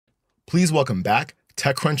Please welcome back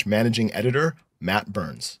TechCrunch Managing Editor, Matt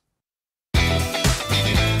Burns.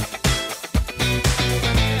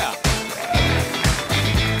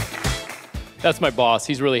 That's my boss.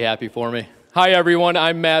 He's really happy for me. Hi, everyone.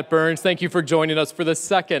 I'm Matt Burns. Thank you for joining us for the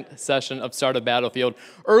second session of Startup Battlefield.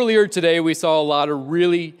 Earlier today, we saw a lot of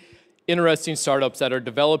really interesting startups that are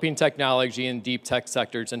developing technology in deep tech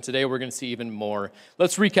sectors, and today we're going to see even more.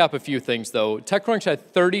 Let's recap a few things, though. TechCrunch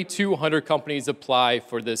had 3,200 companies apply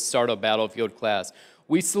for this Startup Battlefield class.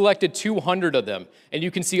 We selected 200 of them, and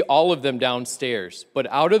you can see all of them downstairs. But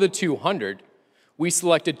out of the 200, we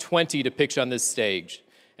selected 20 to pitch on this stage.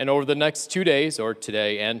 And over the next 2 days, or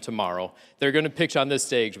today and tomorrow, they're going to pitch on this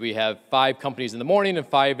stage. We have 5 companies in the morning and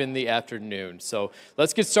 5 in the afternoon. So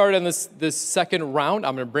let's get started on this second round.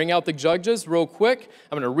 I'm going to bring out the judges real quick.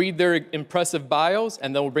 I'm going to read their impressive bios,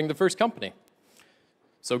 and then we'll bring the first company.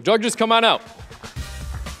 So judges, come on out.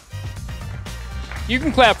 You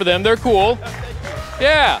can clap for them. They're cool.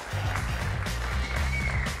 Yeah.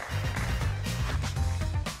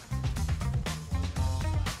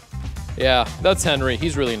 Yeah, that's Henry.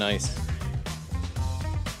 He's really nice.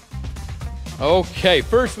 Okay,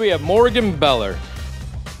 first we have Morgan Beller.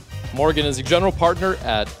 Morgan is a general partner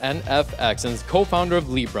at NFX and is co-founder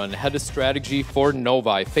of Libra and head of strategy for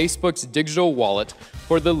Novi, Facebook's digital wallet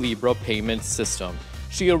for the Libra payment system.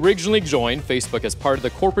 She originally joined Facebook as part of the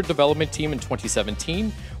corporate development team in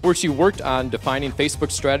 2017, where she worked on defining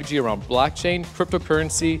Facebook's strategy around blockchain,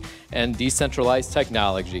 cryptocurrency, and decentralized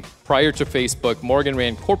technology. Prior to Facebook, Morgan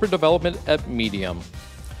ran corporate development at Medium.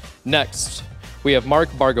 Next, we have Mark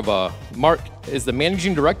Bargava. Mark is the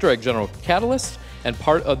managing director at General Catalyst and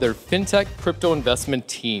part of their fintech crypto investment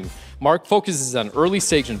team. Mark focuses on early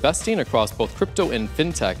stage investing across both crypto and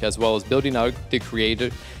fintech, as well as building out the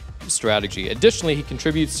creative strategy. Additionally, he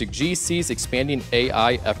contributes to GC's expanding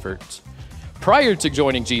AI efforts. Prior to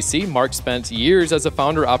joining GC, Mark spent years as a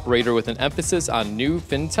founder-operator with an emphasis on new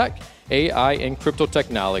fintech, AI, and crypto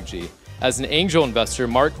technology. As an angel investor,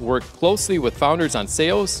 Mark worked closely with founders on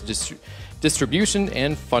sales, distribution,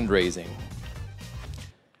 and fundraising.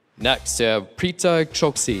 Next, Preeta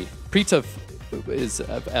Choksi. Preeta is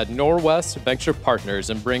at Norwest Venture Partners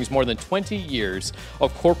and brings more than 20 years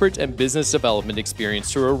of corporate and business development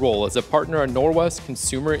experience to her role as a partner on Norwest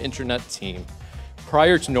Consumer Internet team.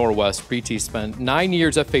 Prior to Norwest, Preeti spent 9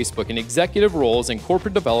 years at Facebook in executive roles in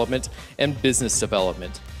corporate development and business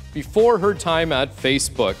development. Before her time at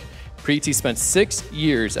Facebook, Preeti spent 6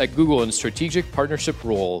 years at Google in strategic partnership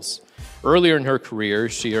roles. Earlier in her career,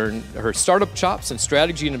 she earned her startup chops and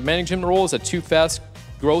strategy and management roles at 2 fast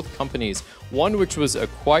growth companies, one which was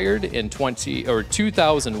acquired in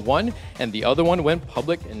 2001, and the other one went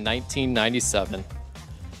public in 1997.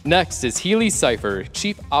 Next is Healy Cipher,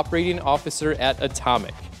 Chief Operating Officer at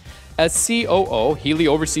Atomic. As COO, Healy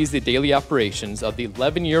oversees the daily operations of the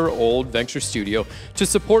 11-year-old venture studio to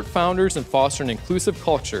support founders and foster an inclusive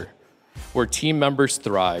culture where team members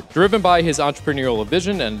thrive. Driven by his entrepreneurial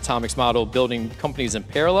vision and Atomic's model of building companies in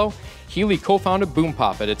parallel, Healy co-founded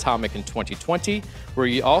BoomPop at Atomic in 2020, where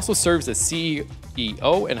he also serves as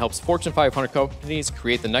CEO and helps Fortune 500 companies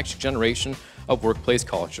create the next generation of workplace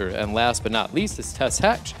culture. And last but not least is Tess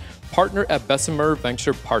Hatch, partner at Bessemer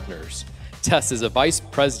Venture Partners. Tess is a vice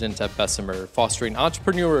president at Bessemer, fostering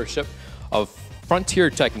entrepreneurship of frontier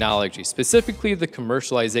technology, specifically the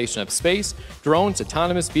commercialization of space, drones,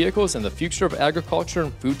 autonomous vehicles, and the future of agriculture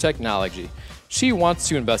and food technology. She wants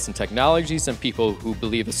to invest in technologies and people who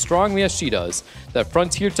believe as strongly as she does that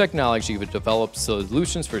frontier technology would develop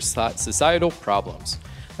solutions for societal problems.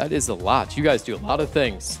 That is a lot. You guys do a lot of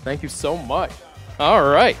things. Thank you so much. All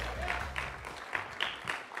right.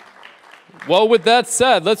 Well, with that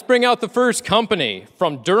said, let's bring out the first company.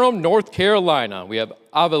 From Durham, North Carolina, we have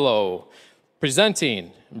Avalo.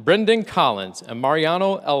 Presenting Brendan Collins and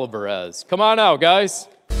Mariano Alvarez. Come on out, guys.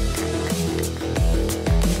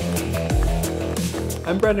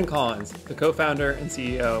 I'm Brendan Collins, the co-founder and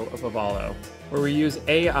CEO of Avalo, where we use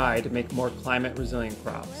AI to make more climate-resilient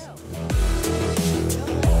crops.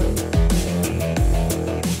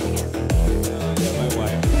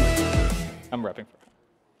 I'm repping for it.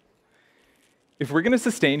 If we're going to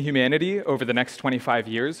sustain humanity over the next 25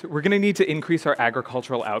 years, we're going to need to increase our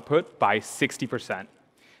agricultural output by 60%.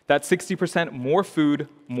 That's 60% more food,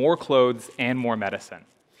 more clothes, and more medicine.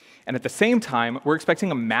 And at the same time, we're expecting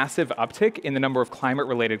a massive uptick in the number of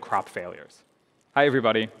climate-related crop failures. Hi,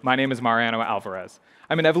 everybody. My name is Mariano Alvarez.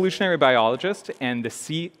 I'm an evolutionary biologist and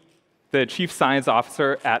the Chief Science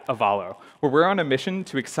Officer at Avalo, where we're on a mission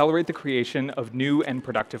to accelerate the creation of new and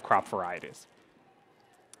productive crop varieties.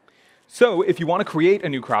 So if you want to create a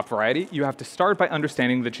new crop variety, you have to start by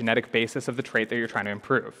understanding the genetic basis of the trait that you're trying to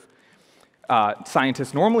improve.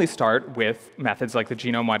 scientists normally start with methods like the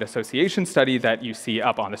genome-wide association study that you see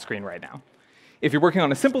up on the screen right now. If you're working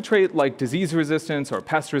on a simple trait like disease resistance or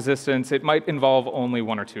pest resistance, it might involve only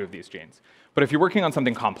one or two of these genes. But if you're working on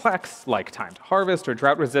something complex, like time to harvest or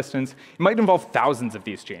drought resistance, it might involve thousands of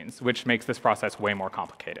these genes, which makes this process way more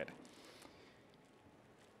complicated.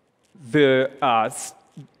 The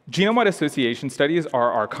genome-wide association studies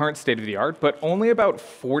are our current state-of-the-art, but only about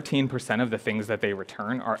 14% of the things that they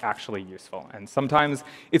return are actually useful, and sometimes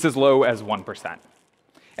it's as low as 1%.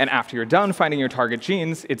 And after you're done finding your target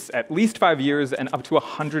genes, it's at least 5 years and up to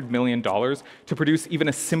 $100 million to produce even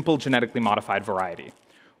a simple genetically modified variety.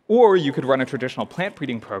 Or you could run a traditional plant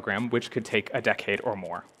breeding program, which could take a decade or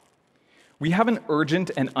more. We have an urgent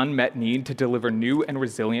and unmet need to deliver new and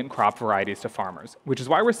resilient crop varieties to farmers, which is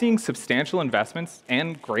why we're seeing substantial investments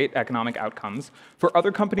and great economic outcomes for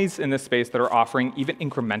other companies in this space that are offering even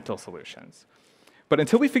incremental solutions. But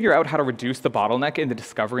until we figure out how to reduce the bottleneck in the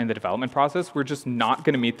discovery and the development process, we're just not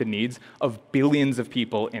going to meet the needs of billions of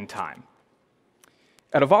people in time.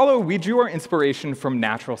 At Avalo, we drew our inspiration from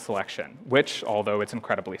natural selection, which, although it's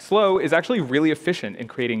incredibly slow, is actually really efficient in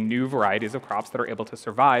creating new varieties of crops that are able to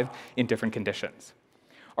survive in different conditions.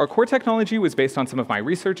 Our core technology was based on some of my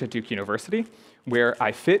research at Duke University, where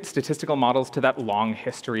I fit statistical models to that long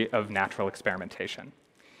history of natural experimentation.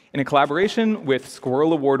 In a collaboration with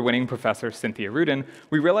Squirrel Award-winning professor Cynthia Rudin,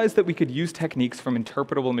 we realized that we could use techniques from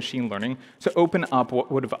interpretable machine learning to open up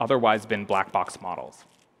what would have otherwise been black box models.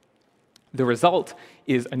 The result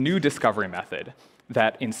is a new discovery method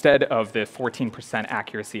that, instead of the 14%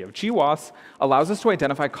 accuracy of GWAS, allows us to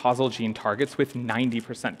identify causal gene targets with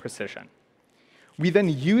 90% precision. We then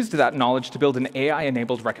used that knowledge to build an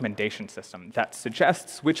AI-enabled recommendation system that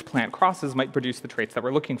suggests which plant crosses might produce the traits that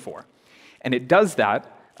we're looking for. And it does that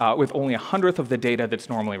with only 1/100th of the data that's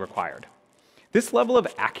normally required. This level of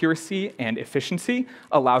accuracy and efficiency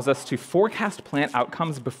allows us to forecast plant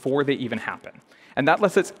outcomes before they even happen. And that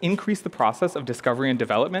lets us increase the process of discovery and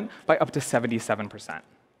development by up to 77%.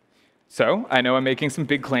 So I know I'm making some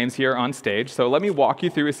big claims here on stage, so let me walk you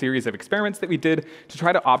through a series of experiments that we did to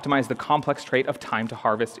try to optimize the complex trait of time to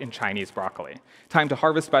harvest in Chinese broccoli. Time to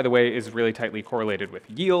harvest, by the way, is really tightly correlated with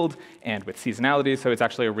yield and with seasonality, so it's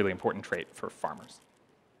actually a really important trait for farmers.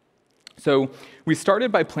 So we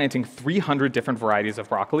started by planting 300 different varieties of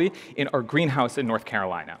broccoli in our greenhouse in North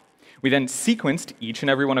Carolina. We then sequenced each and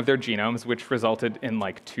every one of their genomes, which resulted in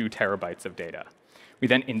like 2 terabytes of data. We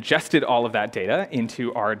then ingested all of that data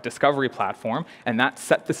into our discovery platform, and that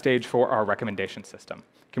set the stage for our recommendation system.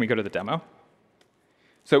 Can we go to the demo?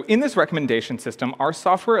 So in this recommendation system, our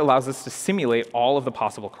software allows us to simulate all of the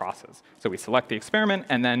possible crosses. So we select the experiment,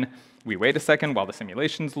 and then we wait a second while the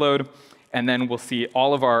simulations load, and then we'll see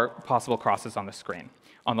all of our possible crosses on the screen.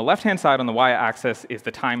 On the left-hand side, on the y-axis, is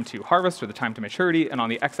the time to harvest, or the time to maturity, and on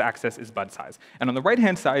the x-axis is bud size. And on the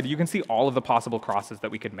right-hand side, you can see all of the possible crosses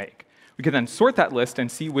that we could make. We could then sort that list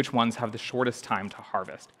and see which ones have the shortest time to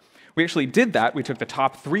harvest. We actually did that. We took the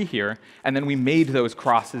top 3 here, and then we made those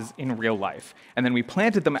crosses in real life. And then we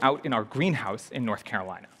planted them out in our greenhouse in North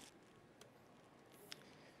Carolina.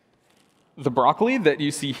 The broccoli that you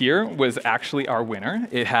see here was actually our winner.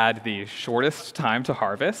 It had the shortest time to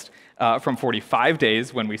harvest, from 45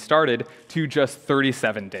 days when we started to just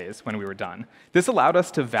 37 days when we were done. This allowed us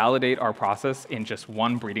to validate our process in just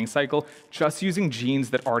 1 breeding cycle, just using genes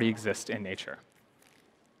that already exist in nature.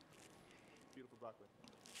 Beautiful broccoli.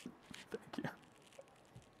 Thank you.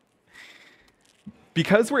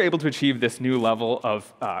 Because we're able to achieve this new level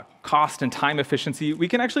of cost and time efficiency, we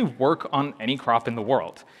can actually work on any crop in the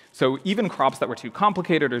world. So even crops that were too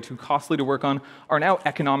complicated or too costly to work on are now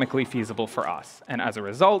economically feasible for us. And as a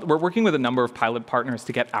result, we're working with a number of pilot partners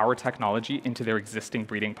to get our technology into their existing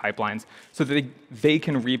breeding pipelines so that they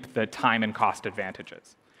can reap the time and cost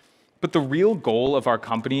advantages. But the real goal of our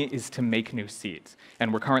company is to make new seeds.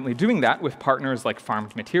 And we're currently doing that with partners like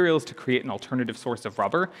Farmed Materials to create an alternative source of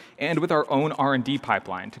rubber, and with our own R&D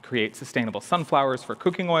pipeline to create sustainable sunflowers for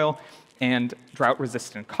cooking oil and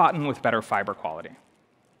drought-resistant cotton with better fiber quality.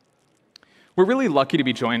 We're really lucky to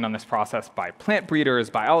be joined on this process by plant breeders,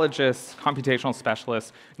 biologists, computational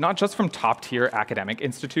specialists, not just from top-tier academic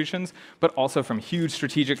institutions, but also from huge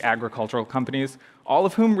strategic agricultural companies, all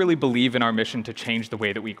of whom really believe in our mission to change the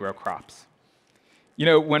way that we grow crops. You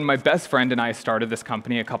know, when my best friend and I started this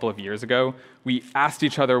company a couple of years ago, we asked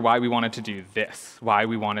each other why we wanted to do this, why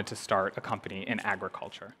we wanted to start a company in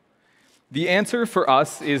agriculture. The answer for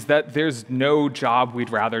us is that there's no job we'd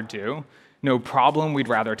rather do, no problem we'd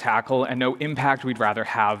rather tackle, and no impact we'd rather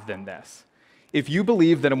have than this. If you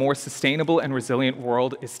believe that a more sustainable and resilient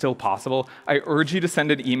world is still possible, I urge you to send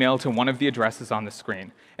an email to one of the addresses on the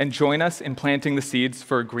screen and join us in planting the seeds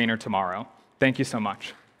for a greener tomorrow. Thank you so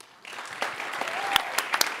much.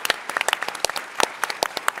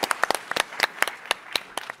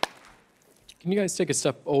 Can you guys take a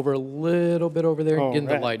step over a little bit over there and get in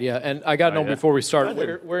the right. light? Yeah, and I got to know before we start,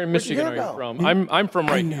 where in Michigan are you from? I'm from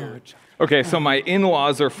right here. Okay, so my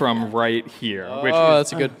in-laws are from right here, which Oh, is,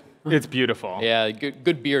 that's a good. it's beautiful. Yeah,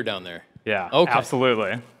 good beer down there. Yeah, Okay.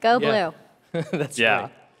 absolutely. Go Yeah. blue. That's Yeah.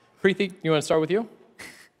 great. Preeti, you want to start with you?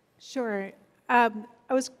 Sure. I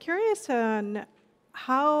was curious on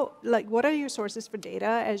what are your sources for data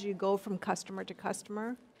as you go from customer to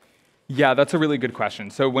customer? Yeah, that's a really good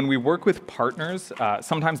question. So when we work with partners,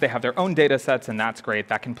 sometimes they have their own data sets, and that's great.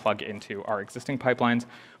 That can plug into our existing pipelines.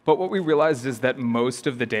 But what we realized is that most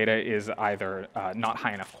of the data is either not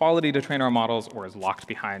high enough quality to train our models or is locked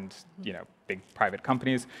behind big private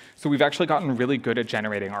companies. So we've actually gotten really good at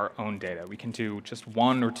generating our own data. We can do just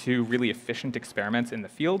 1 or 2 really efficient experiments in the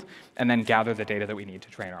field and then gather the data that we need to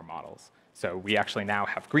train our models. So we actually now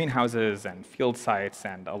have greenhouses and field sites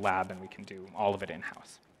and a lab, and we can do all of it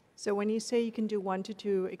in-house. So when you say you can do 1 to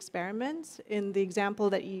 2 experiments, in the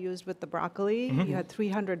example that you used with the broccoli, you had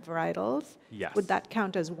 300 varietals. Yes. Would that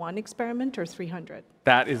count as 1 experiment or 300?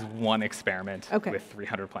 That is 1 experiment Okay. with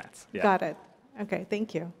 300 plants. Yeah. Got it. Okay,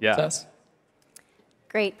 thank you. Yeah. Tess?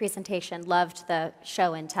 Great presentation. Loved the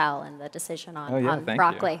show and tell and the decision on, Oh, yeah, on thank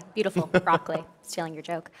broccoli. you. Beautiful broccoli. Stealing your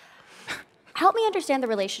joke. Help me understand the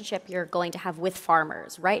relationship you're going to have with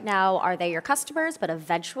farmers. Right now, are they your customers, but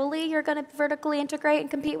eventually you're going to vertically integrate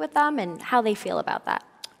and compete with them, and how they feel about that?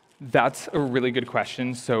 That's a really good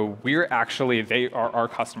question. So they are our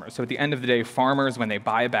customers. So at the end of the day, farmers, when they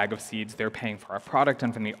buy a bag of seeds, they're paying for our product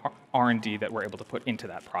and from the R&D that we're able to put into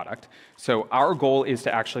that product. So our goal is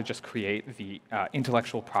to actually just create the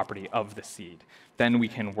intellectual property of the seed. Then we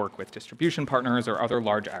can work with distribution partners or other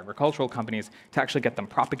large agricultural companies to actually get them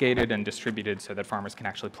propagated and distributed so that farmers can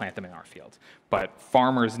actually plant them in our fields. But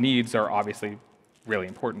farmers' needs are obviously really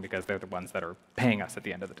important because they're the ones that are paying us at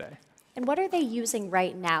the end of the day. And what are they using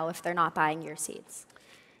right now if they're not buying your seeds?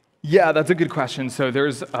 Yeah, that's a good question. So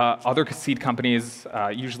there's other seed companies,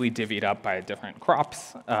 usually divvied up by different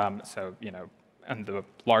crops. And the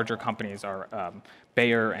larger companies are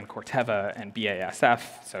Bayer and Corteva and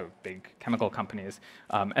BASF, so big chemical companies.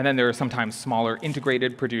 And then there are sometimes smaller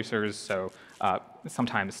integrated producers, so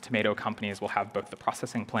sometimes tomato companies will have both the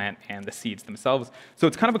processing plant and the seeds themselves. So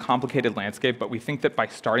it's kind of a complicated landscape, but we think that by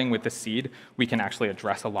starting with the seed, we can actually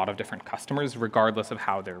address a lot of different customers, regardless of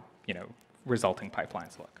how their resulting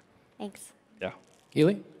pipelines look. Thanks. Yeah.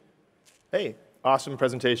 Keely? Hey, awesome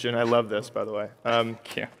presentation. I love this, by the way.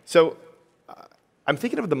 Thank you. So I'm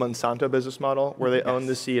thinking of the Monsanto business model where they own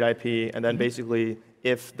the seed IP, and then basically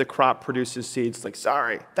if the crop produces seeds, like,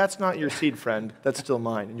 sorry, that's not your seed, friend. That's still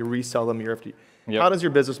mine. And you resell them year after year. Yep. How does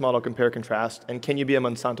your business model compare contrast? And can you be a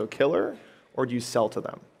Monsanto killer, or do you sell to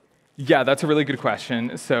them? Yeah, that's a really good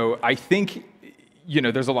question. So I think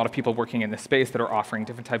there's a lot of people working in this space that are offering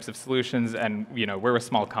different types of solutions, and we're a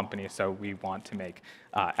small company, so we want to make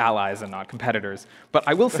allies and not competitors. But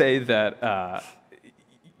I will say that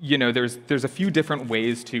there's a few different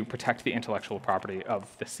ways to protect the intellectual property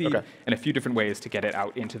of the seed, and a few different ways to get it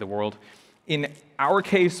out into the world. In our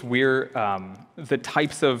case, the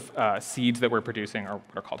types of seeds that we're producing are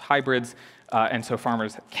what are called hybrids, and so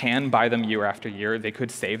farmers can buy them year after year. They could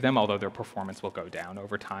save them, although their performance will go down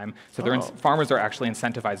over time. So farmers are actually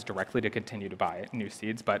incentivized directly to continue to buy new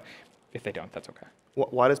seeds, but if they don't, that's okay.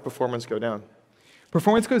 Why does performance go down?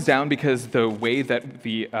 Performance goes down because the way that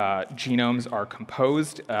the genomes are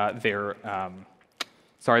composed,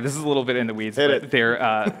 sorry, this is a little bit in the weeds, but they're...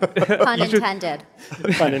 Pun intended.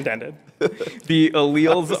 Pun intended. The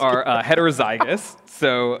alleles are heterozygous,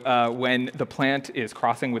 so when the plant is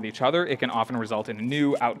crossing with each other, it can often result in a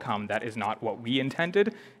new outcome that is not what we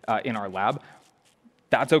intended in our lab.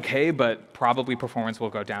 That's okay, but probably performance will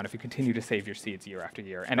go down if you continue to save your seeds year after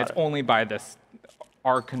year. And it's only by this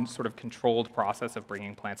sort of controlled process of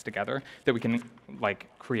bringing plants together that we can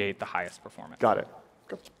create the highest performance. Got it.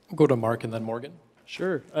 We'll go to Mark and then Morgan.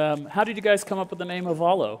 Sure. How did you guys come up with the name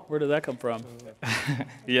Avalo? Where did that come from?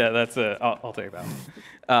 Yeah, I'll take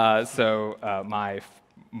that. So my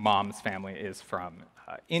mom's family is from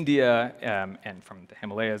India and from the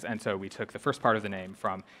Himalayas, and so we took the first part of the name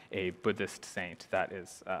from a Buddhist saint that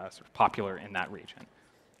is sort of popular in that region.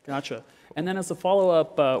 Gotcha. And then as a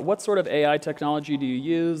follow-up, what sort of AI technology do you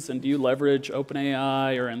use, and do you leverage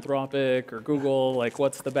OpenAI or Anthropic or Google?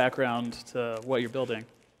 What's the background to what you're building?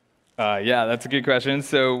 Yeah, that's a good question.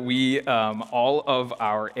 So we, all of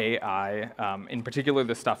our AI, in particular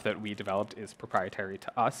the stuff that we developed, is proprietary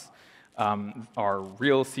to us. Our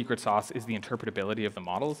real secret sauce is the interpretability of the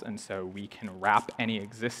models, and so we can wrap any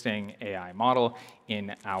existing AI model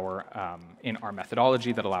in our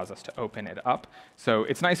methodology that allows us to open it up. So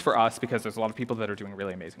it's nice for us because there's a lot of people that are doing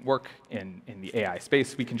really amazing work in the AI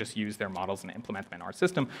space. We can just use their models and implement them in our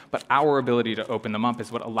system, but our ability to open them up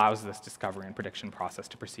is what allows this discovery and prediction process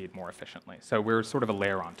to proceed more efficiently. So we're sort of a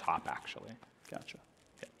layer on top, actually. Gotcha.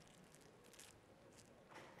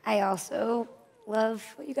 I also love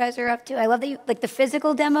what you guys are up to. I love that you, like, the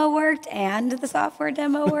physical demo worked and the software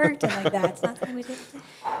demo worked, and like that's not something we did.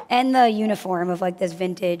 And the uniform of like this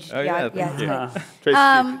vintage. Oh, yeah, thank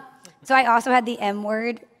you. So I also had the M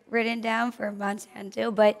word written down for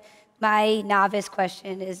Monsanto, but my novice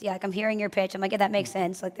question is, yeah, like I'm hearing your pitch. I'm like, yeah, that makes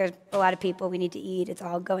sense. Like there's a lot of people we need to eat. It's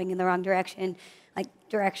all going in the wrong direction. Like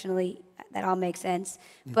directionally, that all makes sense.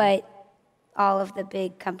 But all of the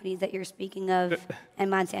big companies that you're speaking of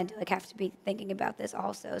and Monsanto like have to be thinking about this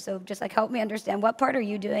also. So just like help me understand, what part are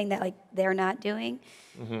you doing that like they're not doing?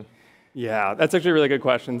 Yeah, that's actually a really good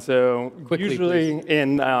question. So Quickly, usually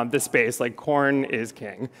in this space, like corn is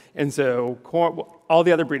king. And so all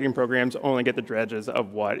the other breeding programs only get the dredges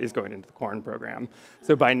of what is going into the corn program.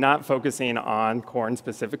 So by not focusing on corn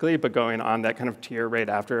specifically, but going on that kind of tier right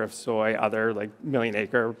after of soy, other like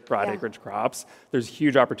million-acre, broad acreage crops, there's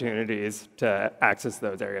huge opportunities to access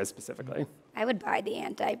those areas specifically. I would buy the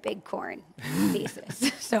anti-big corn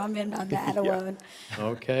thesis. So I'm in on that alone.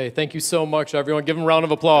 Okay, thank you so much, everyone. Give them a round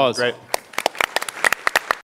of applause. Great.